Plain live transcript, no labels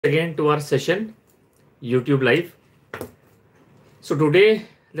Again to our session, YouTube live. So today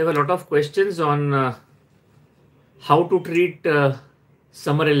there were a lot of questions on how to treat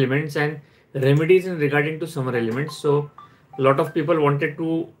summer elements and remedies in regarding to summer elements. So a lot of people wanted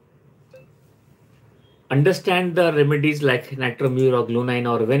to understand the remedies like nitramur or gluonine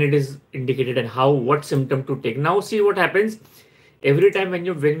or when it is indicated and what symptom to take. Now see what happens every time when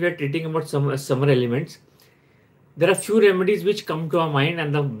we are treating about some summer elements. There are few remedies which come to our mind,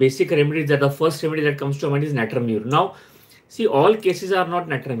 and the basic remedies that the first remedy that comes to our mind is nitramur. Now, see, all cases are not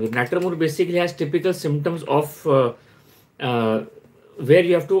nitramur. Nitramur basically has typical symptoms of where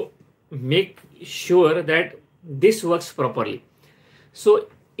you have to make sure that this works properly. So,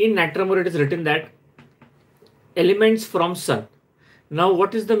 in nitramur, it is written that elements from sun. Now,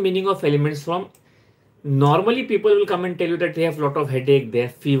 what is the meaning of elements from? Normally, people will come and tell you that they have a lot of headache, they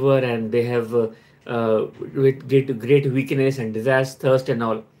have fever, and they have with great weakness and desire, thirst and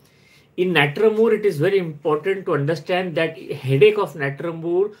all. In nitramur, it is very important to understand that headache of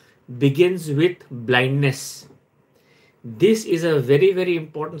nitramur begins with blindness. This is a very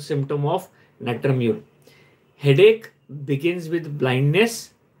important symptom of nitramur. Headache begins with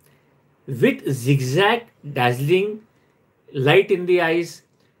blindness, with zigzag, dazzling, light in the eyes,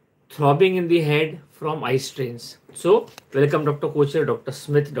 throbbing in the head from eye strains. So, welcome Dr. Kocher, Dr.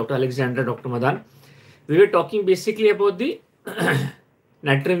 Smith, Dr. Alexander, Dr. Madan. We were talking basically about the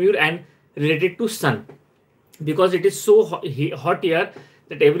nitramur and related to sun, because it is so hot here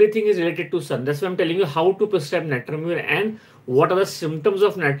that everything is related to sun. That's why I'm telling you how to prescribe nitramur and what are the symptoms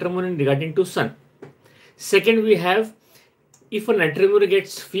of nitramur in regarding to sun. Second, we have, if a nitramur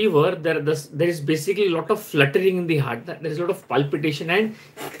gets fever, there is basically a lot of fluttering in the heart. There is a lot of palpitation and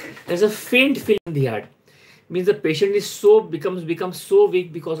there's a faint feeling in the heart. Means the patient is becomes so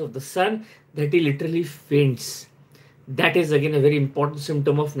weak because of the sun that he literally faints. That is again a very important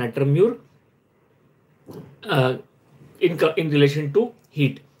symptom of nitramur in relation to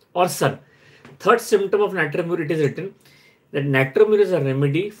heat or sun. Third symptom of nitramur, it is written that nitramur is a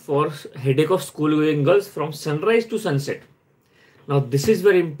remedy for headache of school-going girls from sunrise to sunset. Now this is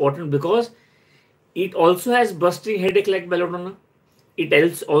very important because it also has bursting headache like belladonna. It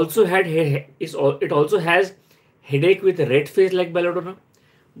also has headache with red face like belladonna,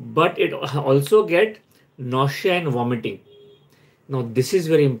 but it also get nausea and vomiting. Now this is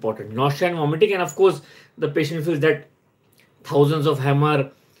very important, nausea and vomiting, and of course the patient feels that thousands of hammer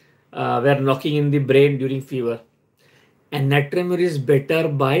were knocking in the brain during fever. And nitramur is better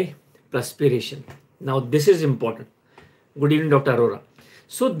by perspiration. Now this is important. Good evening, Dr. Arora.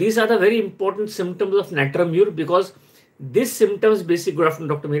 So these are the very important symptoms of nitramur, because this symptoms basically, good afternoon,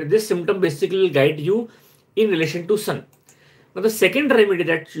 Dr. Meera, this symptom basically will guide you in relation to sun. Now the second remedy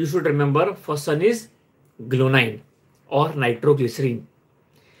that you should remember for sun is gluonine or nitroglycerin.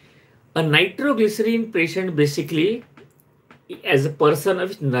 A nitroglycerin patient basically as a person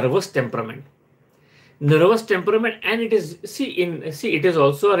of nervous temperament. And it is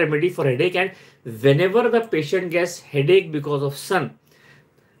also a remedy for headache, and whenever the patient gets headache because of sun,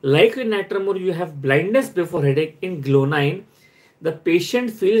 like in nitramur you have blindness before headache, in gluonine the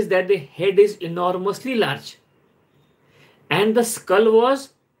patient feels that the head is enormously large and the skull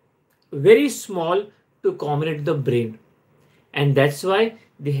was very small to accommodate the brain, and that's why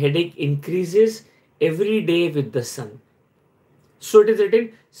the headache increases every day with the sun. So it is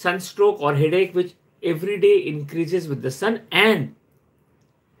written sunstroke or headache which every day increases with the sun. And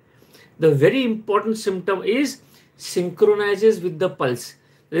the very important symptom is synchronizes with the pulse.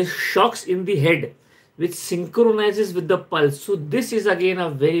 There is shocks in the head which synchronizes with the pulse. So this is again a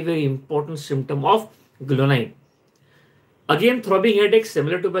very important symptom of gluonine. Again, throbbing headache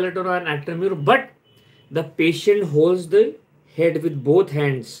similar to belladonna and nitramur, but the patient holds the head with both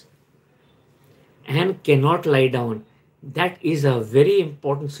hands and cannot lie down. That is a very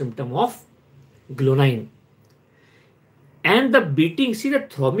important symptom of gluonine. And the beating, see, the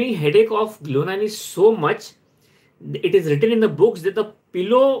throbbing headache of gluonine is so much, it is written in the books that the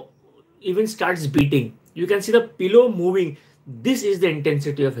pillow even starts beating. You can see the pillow moving. This is the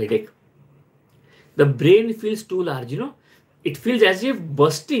intensity of headache. The brain feels too large, it feels as if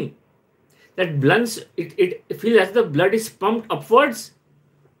bursting. That blunts, it feels as the blood is pumped upwards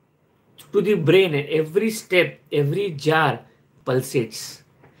to the brain, and every step, every jar pulsates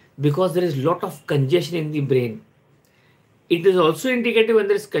because there is a lot of congestion in the brain. It is also indicated when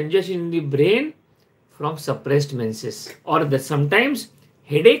there is congestion in the brain from suppressed menses, or that sometimes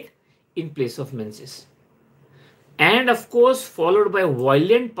headache in place of menses. And of course, followed by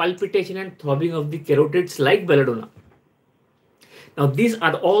violent palpitation and throbbing of the carotids like belladonna. Now, these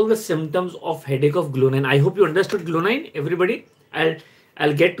are all the symptoms of headache of gluonine. I hope you understood gluonine, everybody. I'll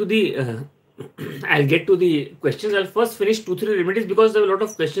I'll get to the I'll get to the questions. I'll first finish 2-3 remedies because there are a lot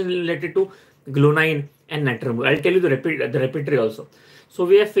of questions related to glonine and natrum. I'll tell you the repertory also. So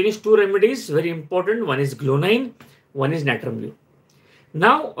we have finished 2 remedies, very important. One is glonine, one is natrum.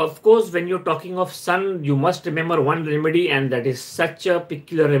 Now, of course, when you're talking of sun, you must remember one remedy, and that is such a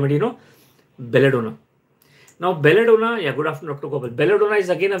peculiar remedy, belladonna. Now, belladonna, yeah, good afternoon, Dr. Gopal. Belladonna is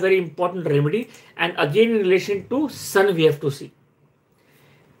again a very important remedy, and again in relation to sun, we have to see.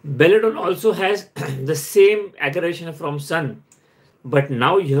 Belladonna also has the same aggravation from sun, but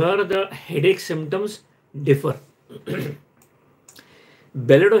now here the headache symptoms differ.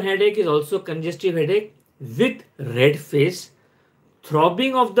 Belladonna headache is also congestive headache with red face,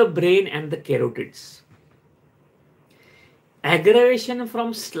 throbbing of the brain and the carotids. Aggravation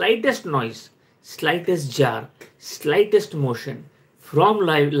from slightest noise, slightest jar, slightest motion, from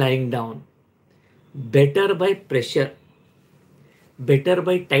lying down, better by pressure, better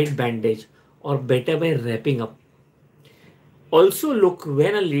by tight bandage, or better by wrapping up. Also look,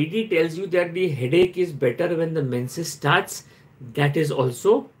 when a lady tells you that the headache is better when the menses starts, that is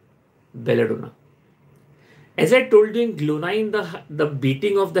also belladonna. As I told you in glonine, the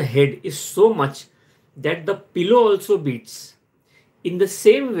beating of the head is so much that the pillow also beats. In the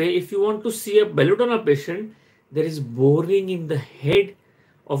same way, if you want to see a belladonna patient, there is boring in the head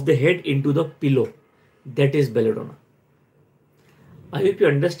into the pillow. That is belladonna. I hope you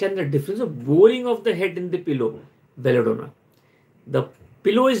understand the difference of boring of the head in the pillow, belladonna. The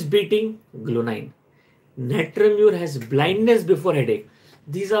pillow is beating, glonine. Natrum has blindness before headache.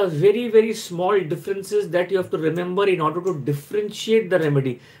 These are very, very small differences that you have to remember in order to differentiate the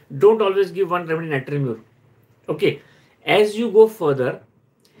remedy. Don't always give one remedy, natrum. Okay. As you go further,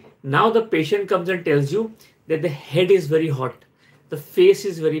 now the patient comes and tells you that the head is very hot, the face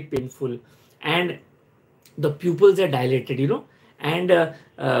is very painful, and the pupils are dilated, and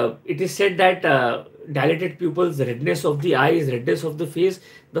it is said that dilated pupils, redness of the eyes, redness of the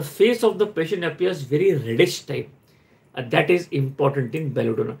face of the patient appears very reddish type. That is important in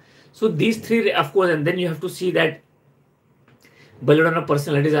belladonna. So these 3, of course, and then you have to see that belladonna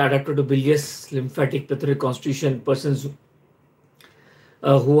personalities are adapted to bilious, lymphatic, plethoric constitution, persons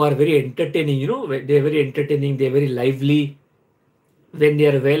who are very entertaining, they're very entertaining, they're very lively when they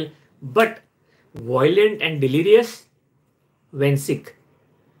are well, but violent and delirious when sick.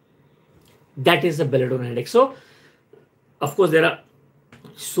 That is a belladonna headache. So, of course, there are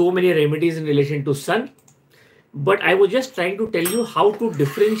so many remedies in relation to sun, but I was just trying to tell you how to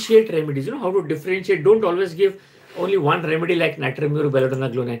differentiate remedies, how to differentiate. Don't always give only one remedy like natrum or belladonna,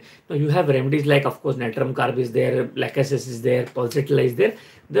 glonine. Now you have remedies like, of course, natrum carb is there, lacasis is there, pulsatilla is there.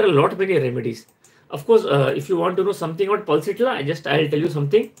 There are a lot many remedies. Of course, if you want to know something about pulsatilla, I'll tell you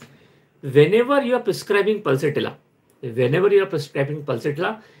something. Whenever you are prescribing pulsatilla,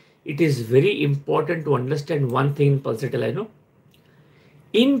 it is very important to understand one thing in pulsatilla.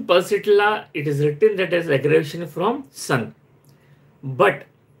 In pulsatilla, it is written that as aggravation from sun, but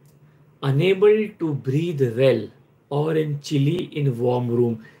unable to breathe well or in chilly in warm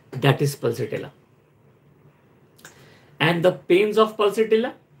room, that is pulsatilla. And the pains of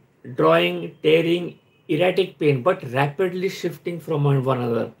pulsatilla, drawing, tearing, erratic pain, but rapidly shifting from one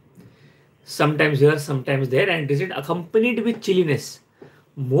another. Sometimes here, sometimes there, and is it accompanied with chilliness.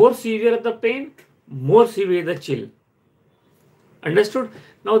 More severe the pain, more severe the chill. Understood?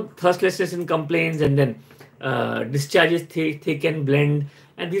 Now thirstlessness in complaints, and then discharges thick and blend,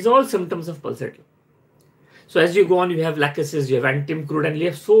 and these are all symptoms of pulsatilla. So as you go on, you have lacasis, you have antim crude, and you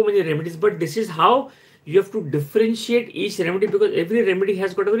have so many remedies, but this is how you have to differentiate each remedy, because every remedy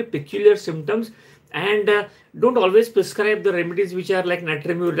has got a very peculiar symptoms, and don't always prescribe the remedies which are like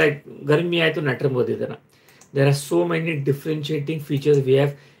natrum, like garmi hai to natrum ho de dena. There are so many differentiating features. We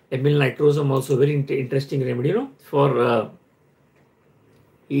have amyl nitrosum, also very interesting remedy, for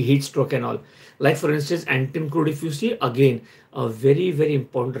heat stroke and all. Like for instance, antim crude, if you see, again, a very, very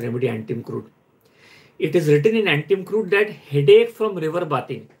important remedy, antim crude. It is written in antim crude that headache from river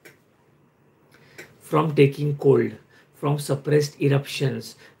bathing, from taking cold, from suppressed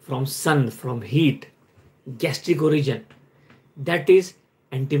eruptions, from sun, from heat, gastric origin, that is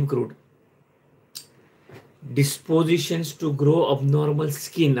antim crude. Dispositions to grow abnormal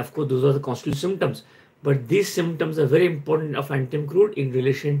skin, of course, those are the constitutive symptoms. But these symptoms are very important of antim crude in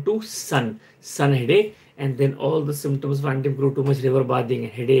relation to sun headache, and then all the symptoms of antim crude, too much river bathing,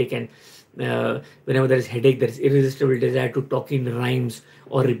 headache, and whenever there is headache, there is irresistible desire to talk in rhymes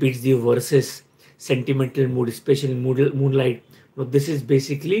or repeats the verses, sentimental mood, especially moonlight. Now, this is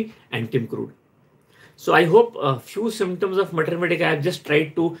basically antim crude. So I hope a few symptoms of mater medica I have just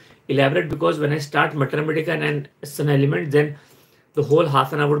tried to elaborate, because when I start mater medica and sun element, then The whole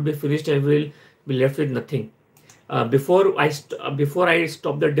half an hour would be finished and we'll be left with nothing. Before I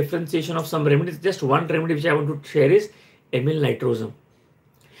stop the differentiation of some remedies, just one remedy which I want to share is amyl nitrosum.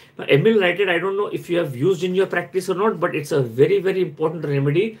 Now, amyl nitrate, I don't know if you have used in your practice or not, but it's a very, very important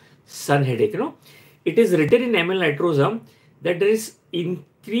remedy, sun headache. It is written in amyl nitrosum that there is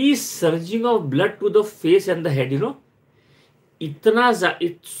increased surging of blood to the face and the head.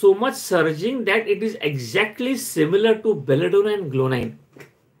 It's so much surging that it is exactly similar to belladonna and glonine.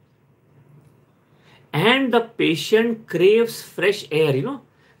 And the patient craves fresh air.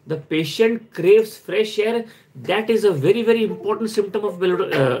 The patient craves fresh air. That is a very, very important symptom of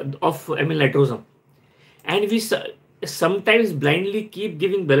amyl nitrosum. And we sometimes blindly keep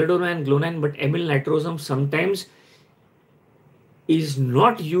giving belladonna and glonine, but amyl nitrosum sometimes is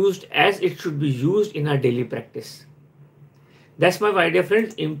not used as it should be used in our daily practice. That's my idea,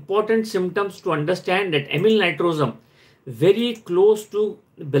 friends. Important symptoms to understand that amyl nitrosum very close to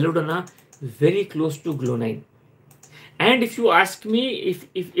belladonna, very close to glonine. And if you ask me,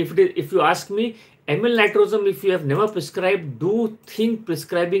 if you ask me, amyl nitrosum, if you have never prescribed, do think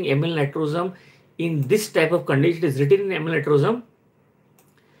prescribing amyl nitrosum in this type of condition. It is written in amyl nitrosum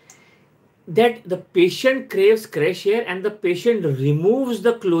that the patient craves fresh air and the patient removes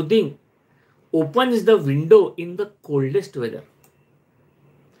the clothing, opens the window in the coldest weather.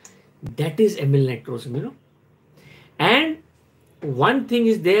 That is amyl nitrosum, And one thing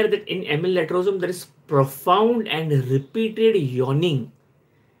is there that in amyl nitrosum there is profound and repeated yawning.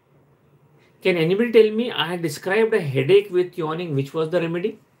 Can anybody tell me, I had described a headache with yawning, which was the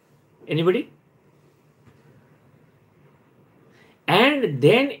remedy? Anybody? And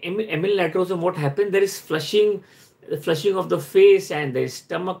then amyl nitrosum, what happened? There is flushing of the face and there is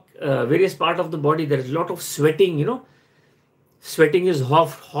stomach, various part of the body. There is a lot of sweating, Sweating is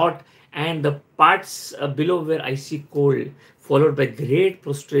hot and the parts below were icy cold, followed by great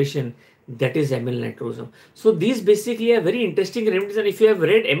prostration. That is amyl nitrosum. So these basically are very interesting remedies. And if you have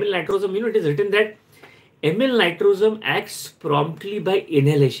read amyl nitrosum, it is written that amyl nitrosum acts promptly by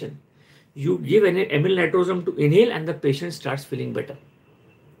inhalation. You give amyl nitrosum to inhale and the patient starts feeling better.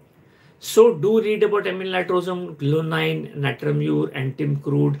 So do read about amyl nitrosum, glonine, natramur,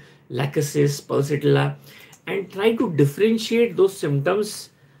 antimcrude, lachesis, pulsatilla, and try to differentiate those symptoms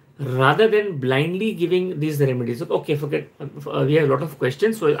rather than blindly giving these remedies. Okay, forget. We have a lot of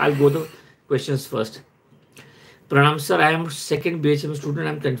questions, so I'll go the questions first. Pranam sir, I am second BHM student.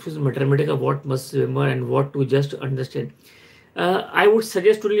 I'm confused. Mathematica, what must remember and what to just understand. I would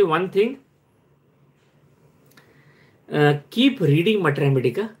suggest only one thing. Keep reading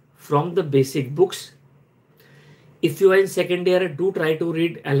Mathematica from the basic books. If you are in second year, do try to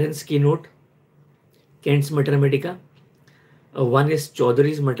read Allen's keynote, Kent's Mathematica. One is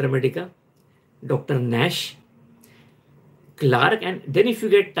Chaudhary's Mathematica, Dr. Nash, Clark, and then if you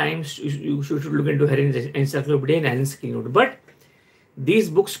get time, you should look into Harry's Encyclopedia and Allen's keynote. But these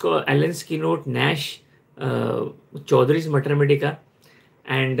books called Allen's keynote, Nash, Chaudhary's Mathematica,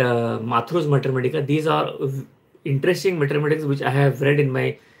 and Mathur's Mathematica, these are interesting mathematics which I have read in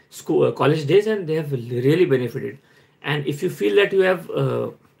my college days, and they have really benefited. And if you feel that you have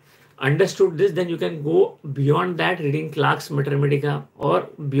understood this, then you can go beyond that, reading Clark's Mathematica, or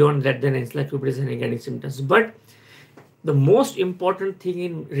beyond that, then encyclopedias and organic symptoms. But the most important thing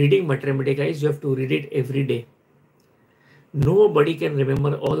in reading Mathematica is you have to read it every day. Nobody can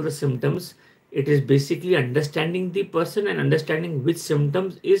remember all the symptoms. It is basically understanding the person and understanding which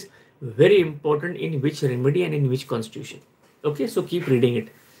symptoms is very important in which remedy and in which constitution. Okay, so keep reading it.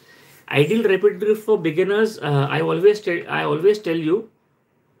 Ideal repertory for beginners. I always tell you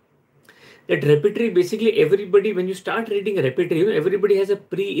that repertory, basically everybody, when you start reading a repertory, everybody has a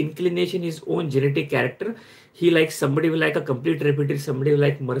pre-inclination, his own genetic character. Somebody will like a complete repertory, somebody will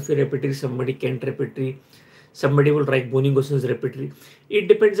like Murphy repertory, somebody Kent repertory, somebody will like Boning-Gossen's repertory. It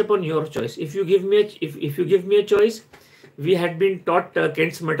depends upon your choice. If you give me a choice, we had been taught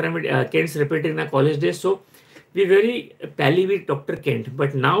Kent's repertory in our college days, so we very pally with Dr. Kent.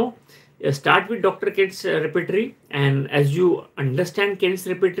 But now start with Dr. Kent's repertory, and as you understand Kent's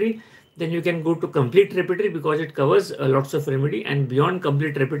repertory, then you can go to complete repertory because it covers lots of remedy. And beyond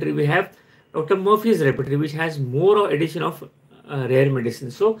complete repertory, we have Dr. Murphy's repertory, which has more addition of rare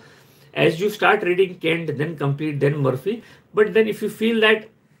medicine. So as you start reading Kent, then complete, then Murphy. But then if you feel that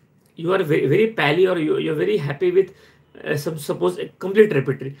you are very, very pally, or you're very happy with suppose a complete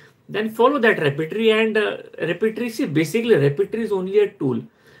repertory, then follow that repertory. And repertory, see, basically repertory is only a tool.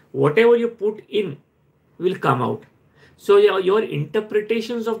 Whatever you put in will come out. So your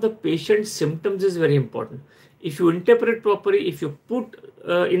interpretations of the patient's symptoms is very important. If you interpret properly, if you put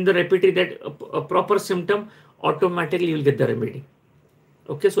in the repertory that a proper symptom, automatically you will get the remedy.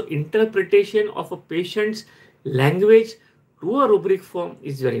 Okay, so interpretation of a patient's language to a rubric form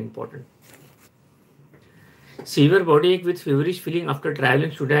is very important. Severe body ache with feverish feeling after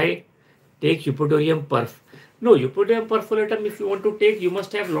traveling. Should I take Eupotorium perf? No, Eupotorium perforatum, if you want to take, you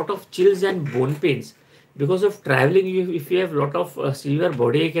must have a lot of chills and bone pains. Because of traveling, if you have a lot of severe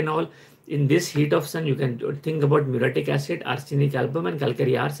body ache and all, in this heat of sun, you can think about muriatic acid, arsenic album, and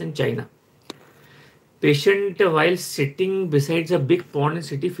calcary ars and China. Patient while sitting besides a big pond in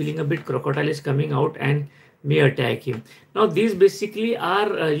city, feeling a bit crocodile is coming out and may attack him. Now these basically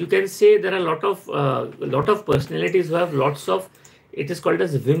are you can say there are a lot of personalities who have lots of, it is called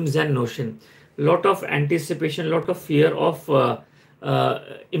as whims and notion, lot of anticipation, lot of fear of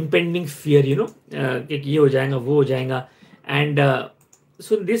impending fear, you know, कि ये हो जाएगा वो हो जाएगा. And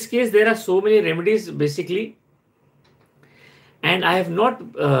so in this case there are so many remedies basically, and I have not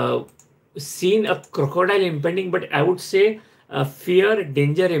seen a crocodile impending, but I would say fear,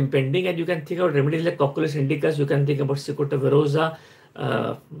 danger impending, and you can think about remedies like Cocculus indicus, you can think about Cicuta verosa,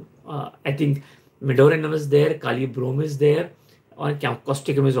 I think Medorinum is there, Kali Brom is there, or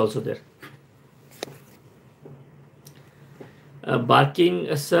Causticum is also there.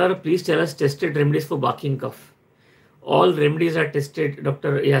 Barking, sir, please tell us tested remedies for barking cough. All remedies are tested,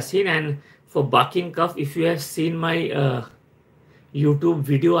 Dr. Yasin, and for barking cough, if you have seen my YouTube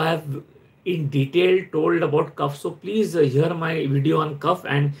video, I have in detail told about cough. So please hear my video on cough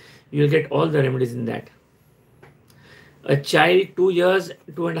and you'll get all the remedies in that. A child 2 years,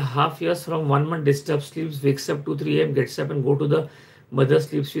 2.5 years from 1 month disturbs sleeps, wakes up 2-3 a.m., gets up and go to the mother,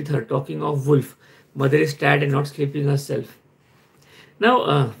 sleeps with her. Talking of wolf, mother is tired and not sleeping herself.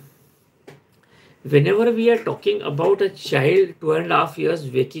 Now, whenever we are talking about a child 2.5 years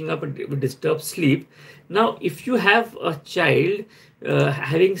waking up with disturbed sleep, now if you have a child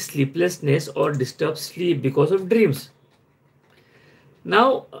having sleeplessness or disturbed sleep because of dreams,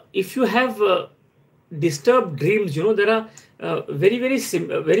 now if you have disturbed dreams, you know, there are very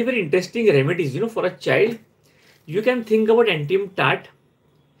interesting remedies, you know, for a child. You can think about Antium tart,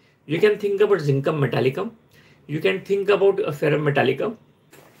 you can think about Zincum metallicum, you can think about Ferrum metallicum.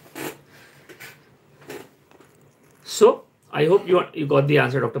 So I hope you got the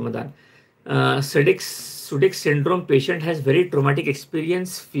answer, Dr. Madan. Sudex syndrome patient has very traumatic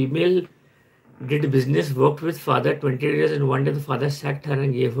experience. Female did business, worked with father 20 years, and one day the father sacked her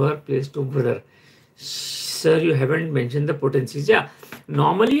and gave her place to brother. Sir, you haven't mentioned the potencies. Yeah,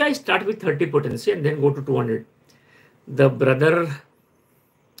 normally I start with 30 potency and then go to 200. The brother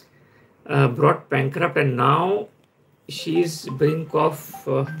brought bankrupt and now she is brink of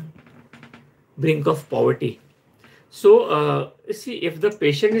poverty. So see, if the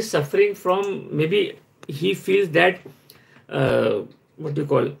patient is suffering from, maybe he feels that what do you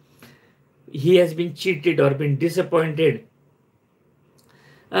call, he has been cheated or been disappointed.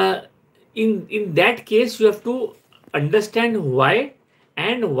 In that case, you have to understand why,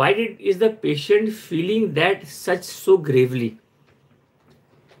 and why is the patient feeling that such so gravely.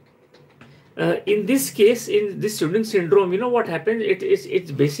 In this case, in this student syndrome, you know what happens?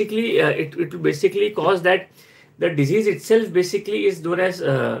 It's basically it will basically cause that the disease itself basically is known as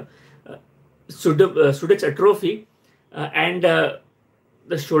Sudex atrophy, and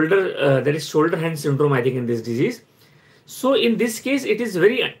the shoulder there is shoulder hand syndrome, I think, in this disease. So in this case, it is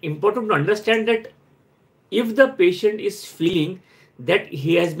very important to understand that if the patient is feeling that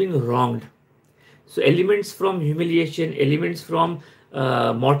he has been wronged, so elements from humiliation, elements from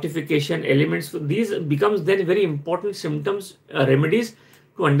mortification, elements from these becomes then very important symptoms, remedies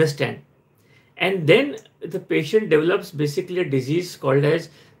to understand. And then the patient develops basically a disease called as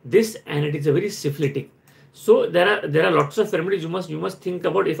this, and it is a very syphilitic. So there are lots of remedies you must think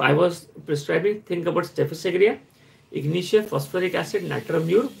about. If I was prescribing, think about Staphylococcus, Ignitia, phosphoric acid,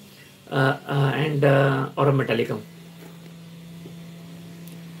 natramur, and aurum metallicum.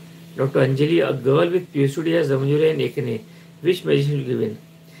 Dr. Anjali, a girl with PSOD has Zamanura and Akne. Which medicine you given?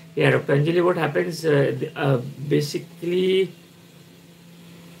 Yeah, Dr. Anjali, what happens basically?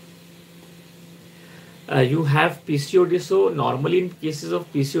 You have PCOD, so normally in cases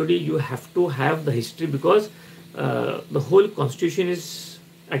of PCOD you have to have the history, because the whole constitution is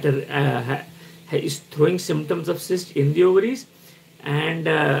at is throwing symptoms of cyst in the ovaries, and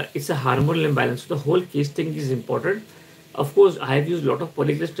it's a hormonal imbalance. So the whole case thing is important. Of course, I have used a lot of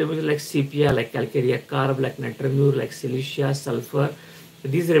polyglot remedies like sepia, like calcarea carb, like natramur, like silicia, sulfur.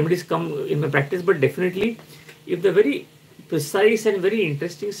 These remedies come in my practice, but definitely if the very precise and very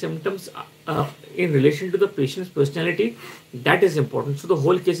interesting symptoms in relation to the patient's personality, that is important. So the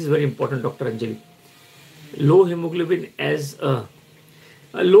whole case is very important, Dr. Anjali. Low hemoglobin as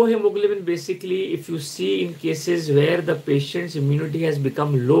Low hemoglobin, basically, if you see in cases where the patient's immunity has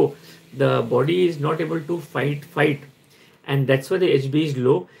become low, the body is not able to fight, and that's why the HB is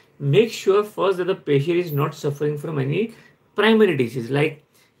low. Make sure first that the patient is not suffering from any primary disease. Like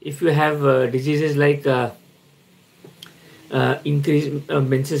if you have diseases like increased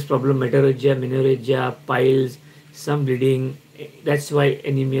menses problem, metorrhagia, menorrhagia, piles, some bleeding. That's why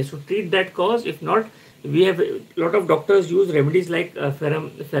anemia. So treat that cause. If not, we have a lot of doctors use remedies like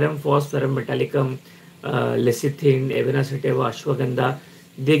ferrum phos, ferrum metallicum, lecithin, avena sativa, ashwagandha.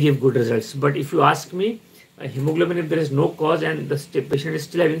 They give good results. But if you ask me, hemoglobin, if there is no cause and the patient is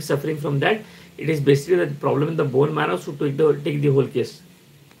still having suffering from that, it is basically the problem in the bone marrow. So take the whole case.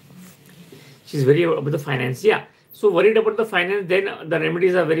 She's very about the finance. Yeah. So worried about the finance, then the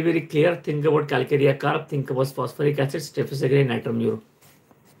remedies are very, very clear. Think about calcarea carb, think about phosphoric acid, strepsirrhea, nitram.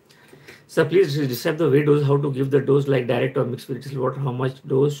 So please describe the way dose, how to give the dose, like direct or mixed with water, how much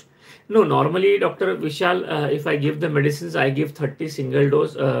dose. No, normally, Dr. Vishal, if I give the medicines, I give 30 single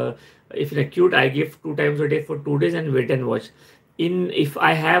dose. If in acute, I give 2 times a day for 2 days and wait and watch. If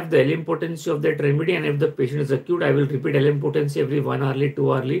I have the LM potency of that remedy and if the patient is acute, I will repeat LM potency every 1 hourly,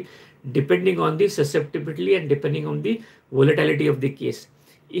 2 hourly, depending on the susceptibility and depending on the volatility of the case.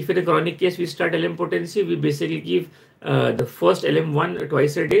 If in a chronic case we start LM potency, we basically give the first LM1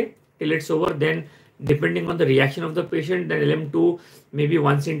 twice a day till it's over. Then depending on the reaction of the patient, then LM2 maybe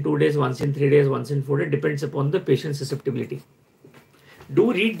once in 2 days, once in 3 days, once in 4 days, depends upon the patient's susceptibility.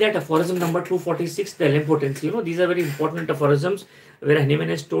 Do read that aphorism number 246, the LM potency. These are very important aphorisms where Hahnemann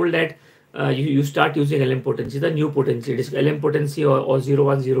has told that you start using LM potency, the new potency. It is LM potency or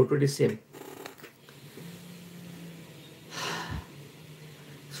 0102, it is same.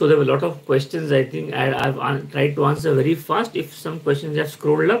 So there were a lot of questions. I think I've tried to answer very fast. If some questions have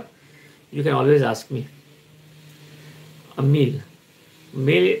scrolled up, you can always ask me. Amil,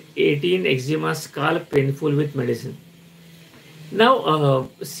 male 18, eczema, scalp painful with medicine. Now,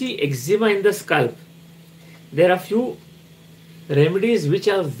 see eczema in the scalp. There are few remedies which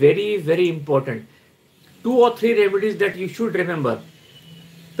are very, very important. 2 or 3 remedies that you should remember.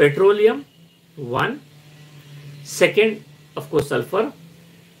 Petroleum, 1. Second, of course, sulfur.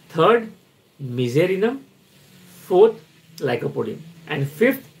 Third, miserinum. Fourth, lycopodium. And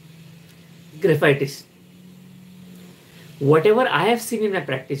fifth, graphitis. Whatever I have seen in my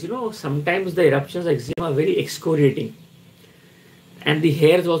practice, sometimes the eruptions of eczema are very excoriating. And the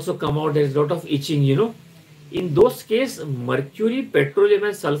hairs also come out. There is a lot of itching, In those cases, mercury, petroleum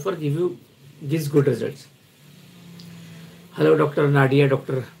and sulfur gives good results. Hello, Dr. Nadia,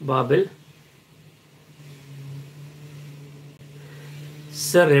 Dr. Babel.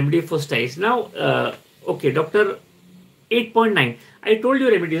 Sir, remedy for styes. Now, okay, Dr. 8.9. I told you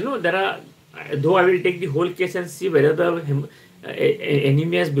remedies, there are, though I will take the whole case and see whether the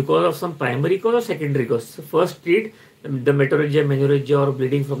anemia is because of some primary cause or secondary cause. So first treat the metorrhagia, menorrhagia or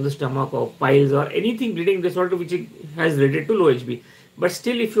bleeding from the stomach or piles or anything bleeding disorder which has related to low HB. But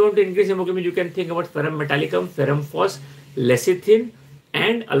still, if you want to increase hemoglobin, you can think about ferrum metallicum, ferrum phos, lecithin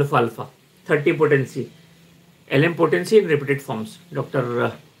and alpha-alpha. 30 potency. LM potency in repeated forms.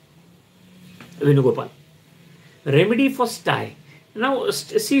 Dr. Venugopal. Remedy for sty. Now,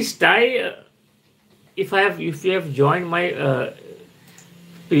 see sty, if you have joined my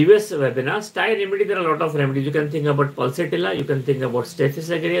previous webinar, sty remedy, there are a lot of remedies. You can think about pulsatilla, you can think about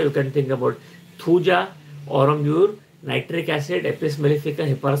strepsirrhea, you can think about thuja, aurum, nitric acid, apis mellifica,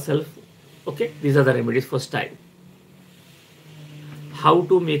 heparsulf. Okay, these are the remedies for sty. How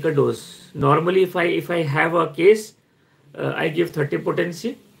to make a dose? Normally, if I have a case, I give 30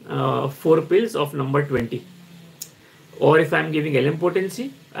 potency, 4 pills of number 20. Or if I am giving LM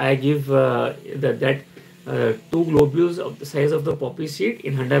potency, I give 2 globules of the size of the poppy seed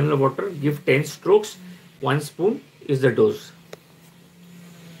in 100 ml of water, give 10 strokes, 1 spoon is the dose.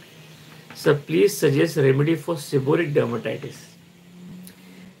 So please suggest remedy for seborrheic dermatitis.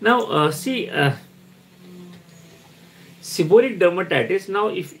 Now, see, seborrheic dermatitis, now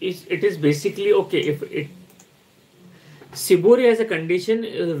if it is basically, okay, seborrhea is a condition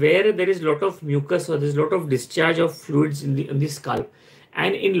where there is a lot of mucus or there is a lot of discharge of fluids in the scalp.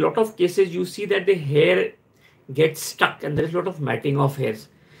 And in a lot of cases, you see that the hair gets stuck and there is a lot of matting of hairs.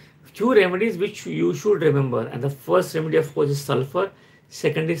 Few remedies which you should remember. And the first remedy, of course, is sulfur.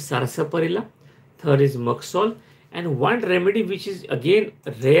 Second is sarsaparilla. Third is Muxol. And one remedy which is again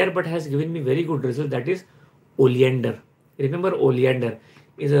rare but has given me very good result, that is oleander. Remember, oleander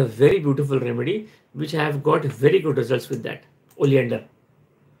is a very beautiful remedy which I have got very good results with that. Oleander.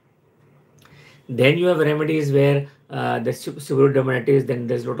 Then you have remedies where the seborrheic dermatitis, then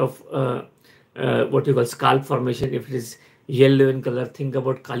there's a lot of what you call scalp formation. If it is yellow in color, think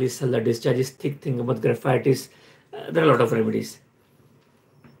about Kali Sal, the discharge is thick, think about graphite is, there are a lot of remedies.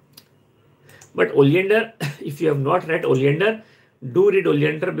 But oleander, if you have not read oleander, do read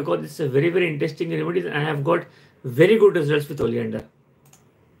oleander because it's a very, very interesting remedy and I have got very good results with oleander.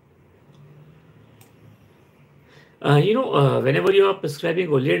 Whenever you are prescribing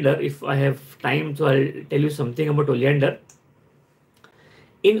oleander, if I have time, so I'll tell you something about oleander.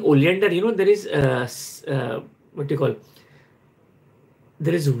 In oleander, there is what do you call?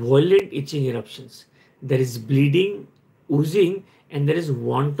 There is violent itching eruptions. There is bleeding, oozing, and there is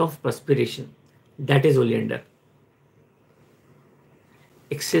want of perspiration. That is oleander.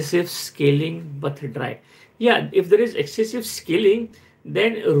 Excessive scaling but dry. Yeah, if there is excessive scaling,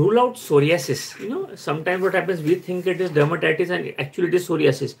 then rule out psoriasis. Sometimes what happens, we think it is dermatitis and actually it is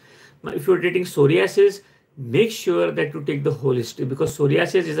psoriasis. Now, if you're treating psoriasis, make sure that you take the whole history because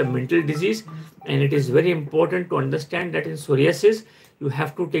psoriasis is a mental disease and it is very important to understand that in psoriasis, you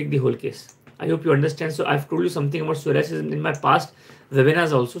have to take the whole case. I hope you understand. So I've told you something about psoriasis in my past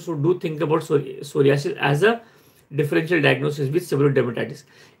webinars also. So do think about psoriasis as a differential diagnosis with seborrheic dermatitis.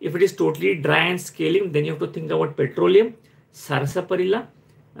 If it is totally dry and scaling, then you have to think about petroleum, sarsaparilla,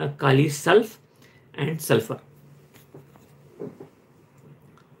 kali sulf, and sulfur.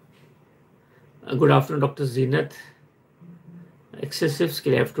 Good afternoon, Dr. Zeenat. Excessive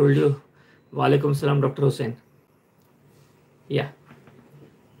skill, I have told you. Walaikum salam, Dr. Hussain. Yeah.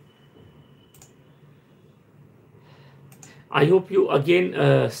 I hope you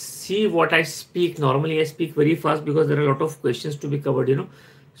again see what I speak. Normally I speak very fast because there are a lot of questions to be covered,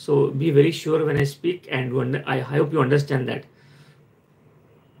 So be very sure when I speak and I hope you understand that.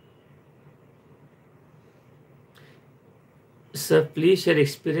 Sir, please share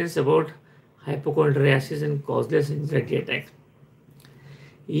experience about hypochondriasis and causeless anxiety attack.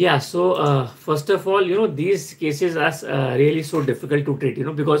 Yeah, so first of all, these cases are really so difficult to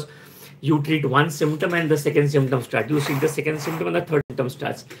treat, because you treat one symptom and the second symptom starts. You treat the second symptom and the third symptom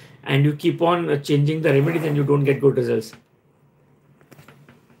starts. And you keep on changing the remedies and you don't get good results.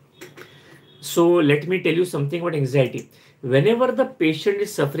 So let me tell you something about anxiety. Whenever the patient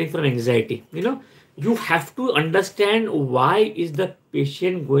is suffering from anxiety, you have to understand why is the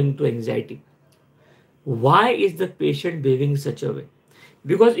patient going to anxiety. Why is the patient behaving such a way?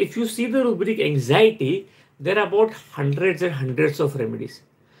 Because if you see the rubric anxiety, there are about hundreds and hundreds of remedies.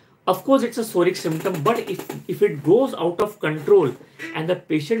 Of course, it's a psoriatic symptom, but if it goes out of control and the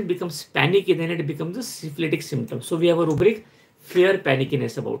patient becomes panicky, then it becomes a syphilitic symptom. So we have a rubric, fear,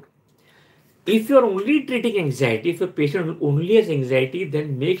 panickiness about. If you're only treating anxiety, if a patient only has anxiety,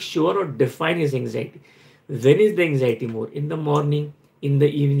 then make sure or define his anxiety. When is the anxiety more? In the morning, in the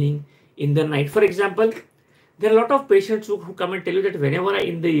evening, in the night. For example, there are a lot of patients who come and tell you that whenever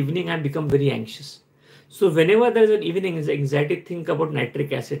in the evening I become very anxious. So whenever there is an evening anxiety, think about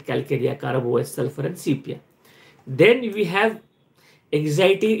nitric acid, calcarea, carbo, sulfur and sepia. Then we have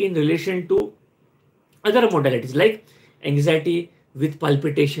anxiety in relation to other modalities like anxiety with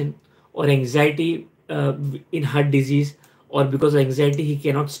palpitation or anxiety in heart disease, or because of anxiety he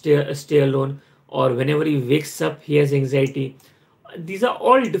cannot stay alone, or whenever he wakes up he has anxiety. These are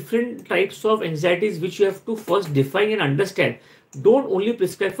all different types of anxieties which you have to first define and understand. Don't only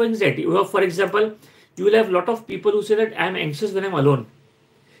prescribe for anxiety. For example, you will have a lot of people who say that I am anxious when I am alone.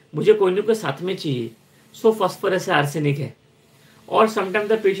 मुझे कोई ना कोई साथ में चाहिए. So phosphorus है, arsenic है. Or sometimes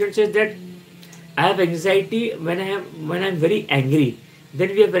the patient says that I have anxiety when I am very angry.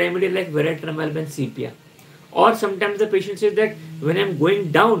 Then we have remedy like veratramel and sepia. Or sometimes the patient says that when I am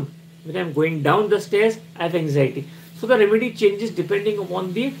going down the stairs, I have anxiety. So the remedy changes depending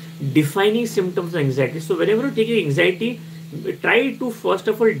upon the defining symptoms of anxiety. So whenever you take anxiety, try to first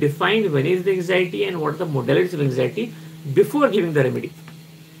of all define when is the anxiety and what are the modalities of anxiety before giving the remedy.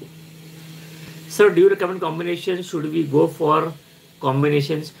 So do you recommend combinations? Should we go for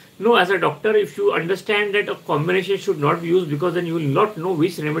combinations? No, as a doctor, if you understand that a combination should not be used, because then you will not know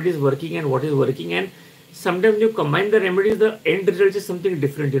which remedy is working and what is working, and sometimes you combine the remedies, the end result is something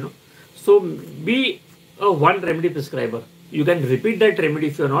different, So be a one remedy prescriber. You can repeat that remedy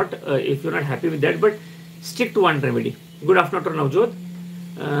if you're not happy with that, but stick to one remedy. Good afternoon, Dr.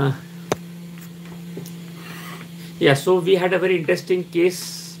 Navjot. Yeah, so we had a very interesting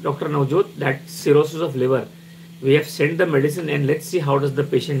case, Dr. Navjot, that cirrhosis of liver. We have sent the medicine and let's see how does the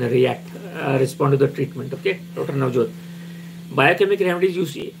patient respond to the treatment. Okay, Dr. Navjot. Biochemical remedies you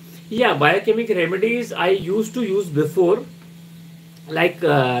see. Yeah, biochemical remedies I used to use before, like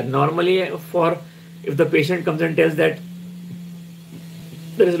normally for if the patient comes and tells that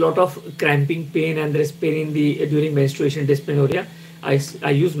there is a lot of cramping pain and there is pain in during menstruation, dysmenorrhea, I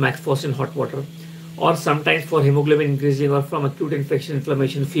use Maxfos in hot water. or sometimes for hemoglobin increasing or from acute infection,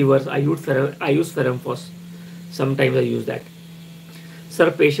 inflammation, fevers, I use ferrum phos. Sometimes I use that. Sir,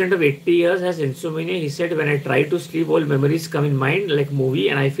 patient of 80 years has insomnia. He said, when I try to sleep, all memories come in mind like movie,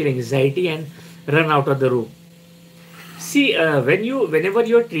 and I feel anxiety and run out of the room. See, whenever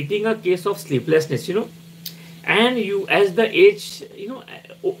you are treating a case of sleeplessness, and you, as the age,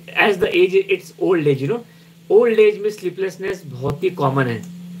 as the age, it's old age, old age में sleeplessness बहुत ही common है.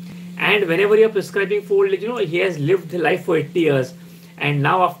 And whenever you are prescribing for old age, he has lived life for 80 years, and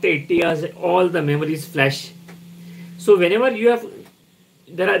now after 80 years, all the memories flash. So whenever you have,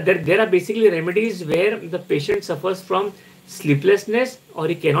 there are basically remedies where the patient suffers from sleeplessness or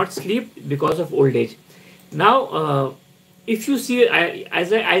he cannot sleep because of old age. Now, if you see,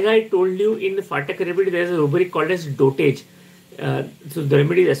 as I told you in the Fatak remedy, there is a rubric called as dotage. So the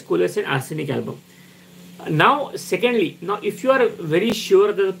remedy is Ascolis and arsenic album. Now, secondly, if you are very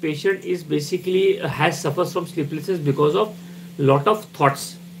sure that the patient is basically suffers from sleeplessness because of lot of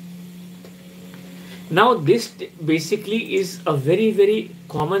thoughts. Now, this basically is a very, very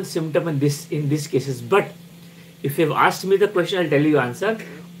common symptom in these cases. But if you have asked me the question, I'll tell you the answer.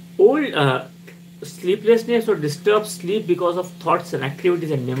 Old sleeplessness or disturbed sleep because of thoughts and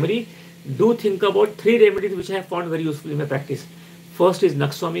activities and memory, do think about 3 remedies which I have found very useful in my practice. First is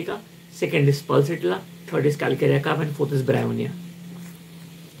Naxomica, second is Pulsatilla, third is Calcarea carb, and fourth is Bryonia.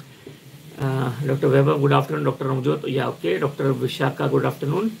 Dr. Weber, good afternoon. Dr. Ramjot, yeah, okay. Dr. Vishaka, good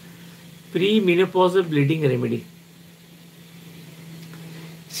afternoon. Pre-menopausal bleeding remedy.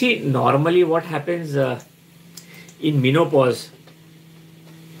 See, normally what happens in menopause,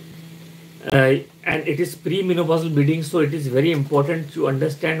 and it is pre-menopausal bleeding, so it is very important to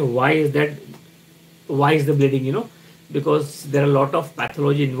understand why is the bleeding, because there are a lot of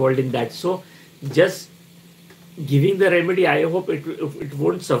pathology involved in that. So just giving the remedy, I hope it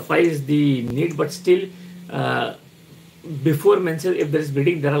won't suffice the need, but still before menses, if there is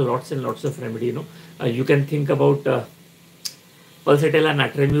bleeding, there are lots and lots of remedy. You can think about Pulsatilla,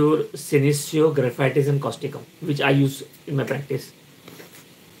 Natramur, Senecio, Graphitis, and Causticum, which I use in my practice.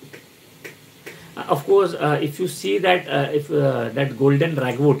 Of course, if you see that that golden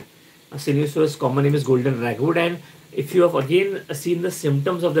ragwood, Senesio's common name is golden ragwood, and if you have again seen the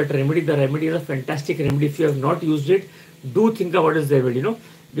symptoms of that remedy, the remedy is a fantastic remedy. If you have not used it, do think about this remedy,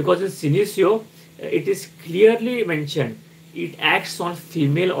 because in Senecio, it is clearly mentioned, it acts on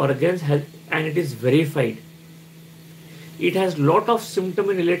female organs health, and it is verified. It has lot of symptoms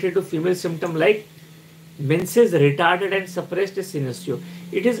related to female symptom like menses retarded and suppressed is Senecio.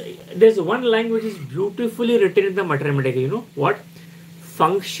 There's one line which is beautifully written in the matter medica. What?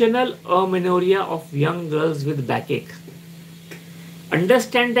 Functional amenorrhea of young girls with backache.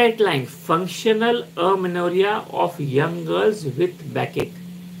 Understand that line. Functional amenorrhea of young girls with backache.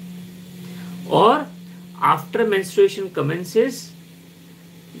 Or after menstruation commences,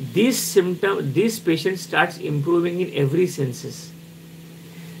 this patient starts improving in every senses.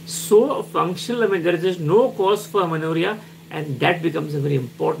 So functional amenorrhea, there is no cause for amenorrhea, and that becomes a very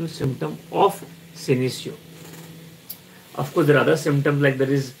important symptom of Senecio. Of course, there are other symptoms like there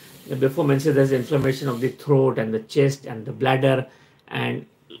is, before menses, there is inflammation of the throat and the chest and the bladder, and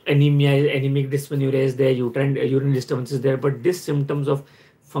anemia, anemic dysmenorrhea is there, urine disturbance is there, but these symptoms of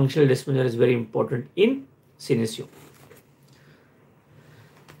functional dysmenorrhea is very important in Senecio.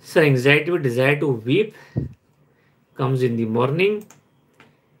 So anxiety with desire to weep comes in the morning.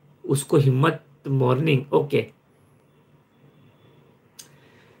 Usko himmat morning, okay.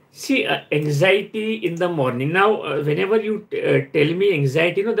 See, anxiety in the morning. Now, whenever you tell me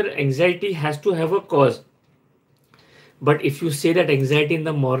anxiety, that anxiety has to have a cause. But if you say that anxiety in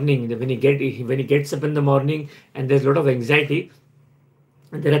the morning, when he gets up in the morning and there's a lot of anxiety,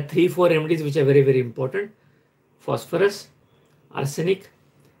 there are 3-4 remedies which are very, very important. Phosphorus, arsenic,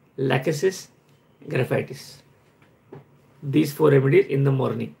 lachesis, graphitis. These 4 remedies in the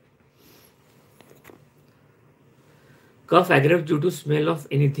morning. Cough aggravates due to smell of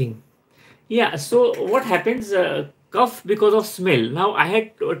anything. Yeah, so what happens? Cough because of smell. Now, I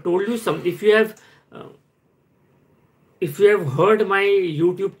had told you some. If you have heard my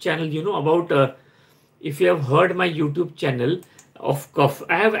YouTube channel, about if you have heard my YouTube channel of cough,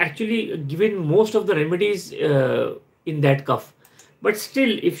 I have actually given most of the remedies in that cough. But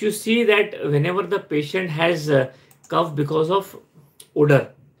still, if you see that whenever the patient has cough because of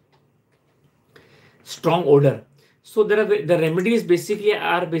odor, strong odor, so there are the remedies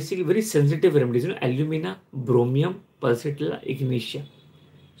are very sensitive remedies. Alumina, bromium, pulsatilla, ignitia.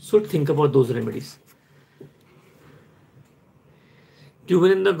 So think about those remedies.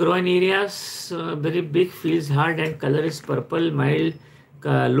 Tumor in the groin areas, very big, feels hard, and color is purple, mild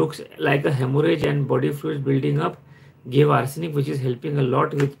looks like a hemorrhage and body fluids building up. Gave arsenic, which is helping a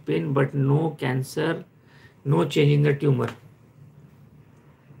lot with pain, but no cancer, no change in the tumor,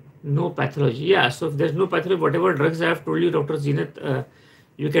 no pathology. Yeah, so if there's no pathology, whatever drugs I have told you, Dr. Zenith,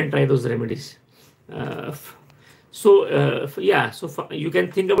 you can try those remedies. So you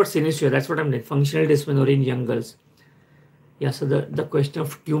can think about synesthesia. That's what I'm doing. Functional dysmenorrhea in young girls. Yeah, so the question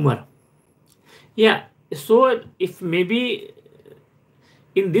of tumor. Yeah, so if maybe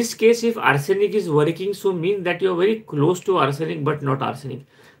in this case, if arsenic is working, so means that you're very close to arsenic but not arsenic.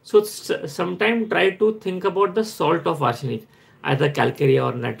 So sometimes try to think about the salt of arsenic, either calcarea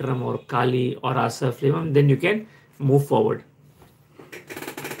or natrum or kali or asafoetida, then you can move forward.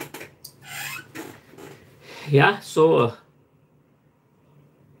 Yeah, so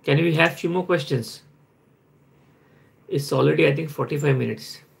can we have few more questions? It's already, I think, 45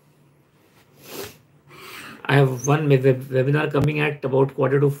 minutes. I have one webinar coming at about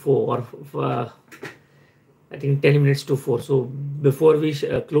 3:45 or I think 10 minutes to 4. So before we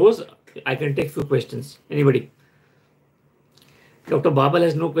close, I can take few questions. Anybody? Dr. Babal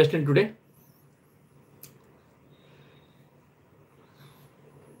has no question today.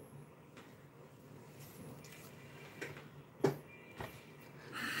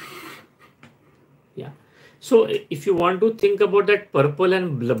 Yeah. So if you want to think about that purple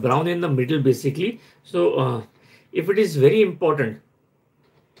and brown in the middle, basically, so if it is very important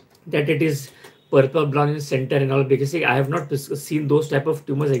that it is purple brown in center and all, because I have not seen those type of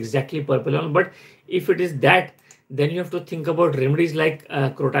tumors exactly purple and all, but if it is that, then you have to think about remedies like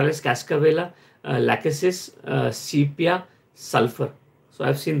Crotalus cascavella, lachesis, sepia, sulfur. So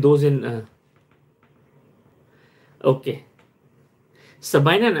I've seen those in okay.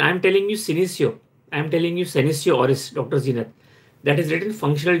 Sabina, I'm telling you senesio. I'm telling you senesio oris, Dr. Zenith. That is written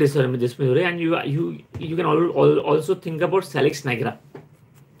functional dysmenorrhea, and you can also think about Salix nigra.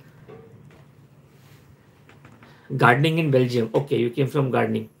 Gardening in Belgium. Okay, you came from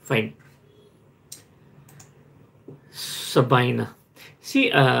gardening. Fine. Sabina. See,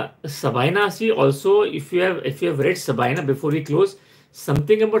 Sabina. See, also if you have read Sabina before we close,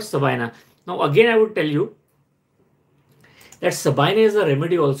 something about Sabina. Now again, I would tell you that Sabina is a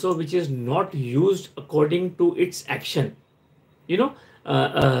remedy also which is not used according to its action. You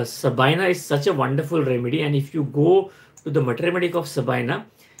know, Sabina is such a wonderful remedy, and if you go to the Matermedic of Sabina,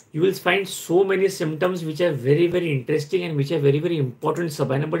 you will find so many symptoms which are very, very interesting and which are very, very important in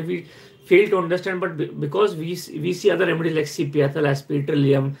Sabina, but we fail to understand. But because we see other remedies like Cipiathal,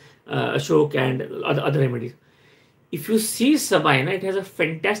 Aspitrillium, Ashok, and other remedies. If you see Sabina, it has a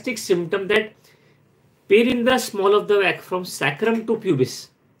fantastic symptom that pain in the small of the back from sacrum to pubis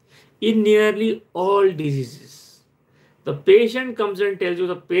in nearly all diseases. The patient comes and tells you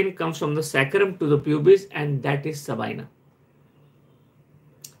the pain comes from the sacrum to the pubis, and that is Sabina.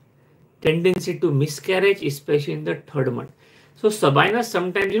 Tendency to miscarriage, especially in the third month. So Sabina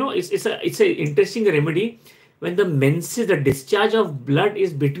sometimes, you know, it's an interesting remedy when the menses, the discharge of blood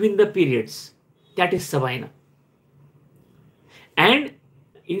is between the periods. That is Sabina. And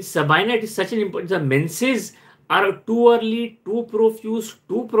in Sabina, it is such an important, the menses are too early, too profuse,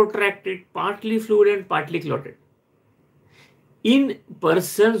 too protracted, partly fluid and partly clotted. In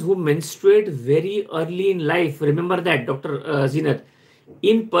persons who menstruate very early in life, remember that, Dr. Zenith,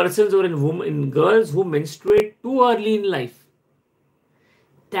 in persons or in girls who menstruate too early in life,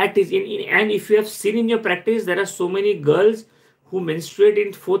 that is and if you have seen in your practice, there are so many girls who menstruate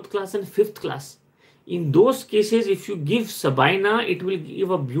in 4th class and 5th class. In those cases, if you give Sabina, it will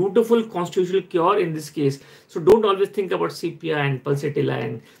give a beautiful constitutional cure in this case. So don't always think about sepia and pulsatilla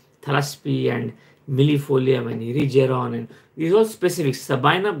and thalaspi and millifolium and erigeron, and these are specifics.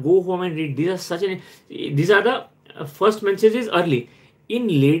 Sabina, go home and read. These are the first menses is early.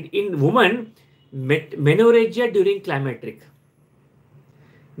 In woman, menorrhagia during climacteric.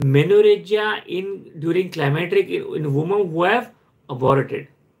 Menorrhagia during climacteric in women who have aborted.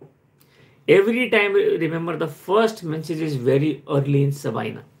 Every time, remember, the first menses is very early in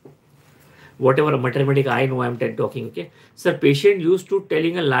Sabina. Whatever Matermedic I know, I'm talking, okay? Sir, patient used to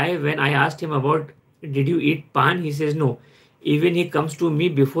telling a lie when I asked him about, did you eat pan? He says no. Even he comes to me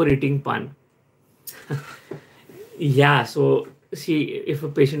before eating pan. Yeah, so see, if a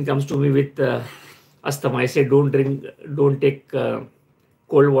patient comes to me with asthma, I say don't take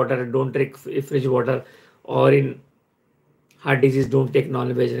cold water, don't drink fridge water, or in heart disease, don't take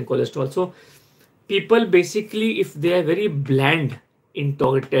non-veg and cholesterol. So people basically, if they are very bland in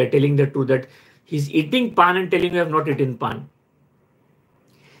telling the truth that he's eating pan and telling you have not eaten pan,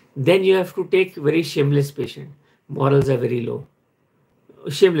 then you have to take very shameless patient. Morals are very low.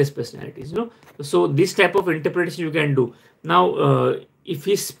 Shameless personalities, you know. So this type of interpretation you can do. Now, if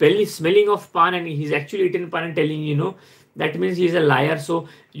he's smelling of pan and he's actually eaten pan and telling that means he's a liar. So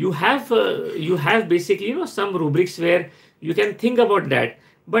you have basically some rubrics where you can think about that.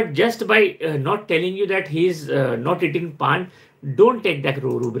 But just by not telling you that he's not eating pan, don't take that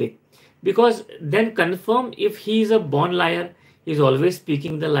rubric, because then confirm if he is a born liar, he's always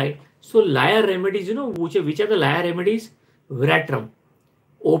speaking the lie. So liar remedies, which are the liar remedies? Veratrum,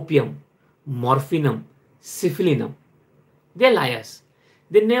 opium, morphinum, syphilinum. They're liars.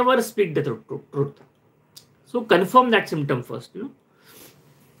 They never speak the truth. So confirm that symptom first.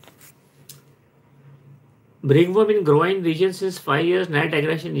 Ringworm in groin region since 5 years, night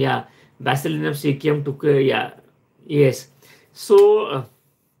aggression, yeah. Basilinum cechium took, yeah, yes. So,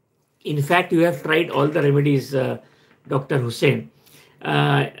 in fact, you have tried all the remedies, Dr. Hussain.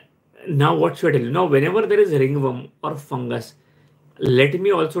 Now, what should I tell you? Now, whenever there is ringworm or fungus, let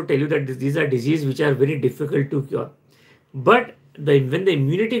me also tell you that these are diseases which are very difficult to cure. But when the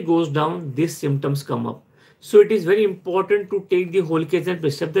immunity goes down, these symptoms come up. So, it is very important to take the whole case and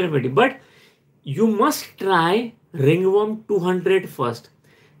prescribe the remedy. But you must try ringworm 200 first.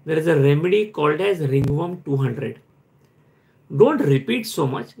 There is a remedy called as ringworm 200. Don't repeat so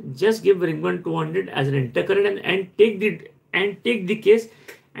much. Just give ringworm 200 as an intercurrent and take the case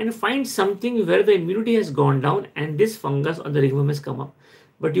and find something where the immunity has gone down and this fungus or the ringworm has come up.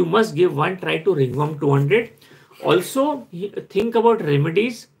 But you must give one try to ringworm 200. Also, think about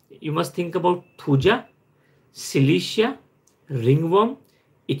remedies. You must think about thuja, cilicia, ringworm,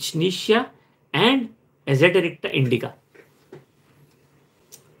 ichnecia, and Azadirachta indica.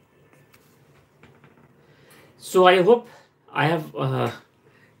 So I hope I have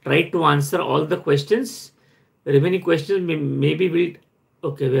tried to answer all the questions. Remaining questions maybe we'll.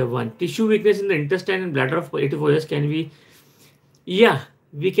 Okay, we have one. Tissue weakness in the intestine and bladder of 84 years. Can we? Yeah,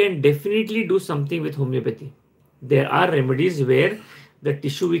 we can definitely do something with homeopathy. There are remedies where the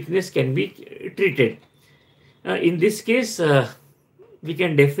tissue weakness can be treated. In this case, we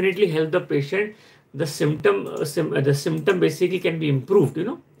can definitely help the patient. The symptom basically can be improved.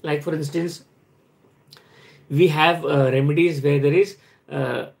 Like for instance, we have remedies where there is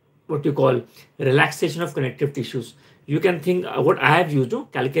what you call relaxation of connective tissues. You can think what I have used: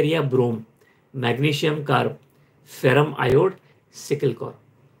 calcarea brome, magnesium carb, ferrum iode, sickle core.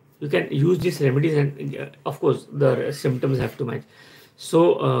 You can use these remedies, and of course the symptoms have to match.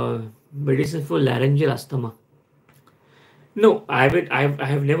 So medicine for laryngeal asthma. No, I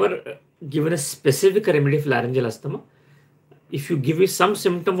have never given a specific remedy for laryngeal asthma. If you give me some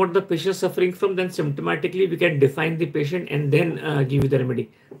symptom what the patient is suffering from, then symptomatically we can define the patient and then give you the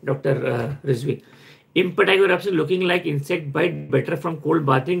remedy, Dr. Rizvi. Impetigo eruption looking like insect bite, better from cold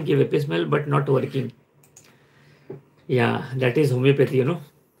bathing, give epismel but not working. Yeah, that is homeopathy,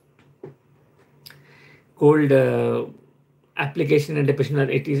 Cold application and depression,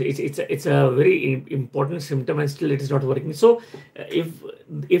 it's a very important symptom and still it is not working. So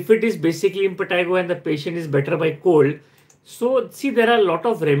if it is basically impetigo and the patient is better by cold, so see there are a lot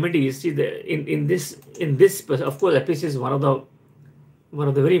of remedies. See in this of course epis is one of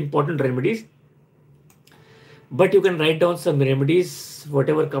the very important remedies, but you can write down some remedies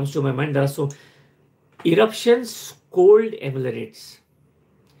whatever comes to my mind. There are so eruptions, cold ameliorates.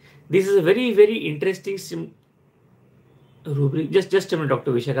 This is a very, very interesting rubric. Just a minute,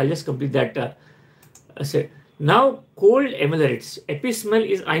 Dr. Vishak. I'll just complete that. Now, cold ameliorates. Epismel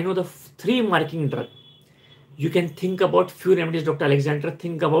is, I know, the 3 marking drug. You can think about few remedies, Dr. Alexandra.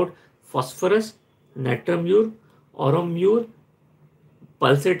 Think about phosphorus, natramur, auramur,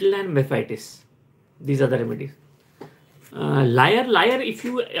 pulsatile, and mephitis. These are the remedies. Liar. If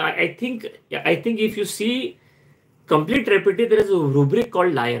you, I think if you see complete repetitive, there is a rubric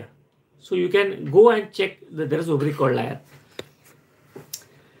called liar. So you can go and check that there is a rubric called liar.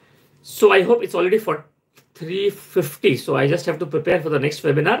 So I hope it's already for 3:50. So I just have to prepare for the next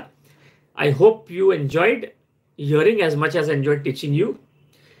webinar. I hope you enjoyed hearing as much as I enjoyed teaching you.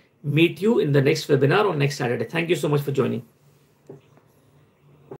 Meet you in the next webinar on next Saturday. Thank you so much for joining.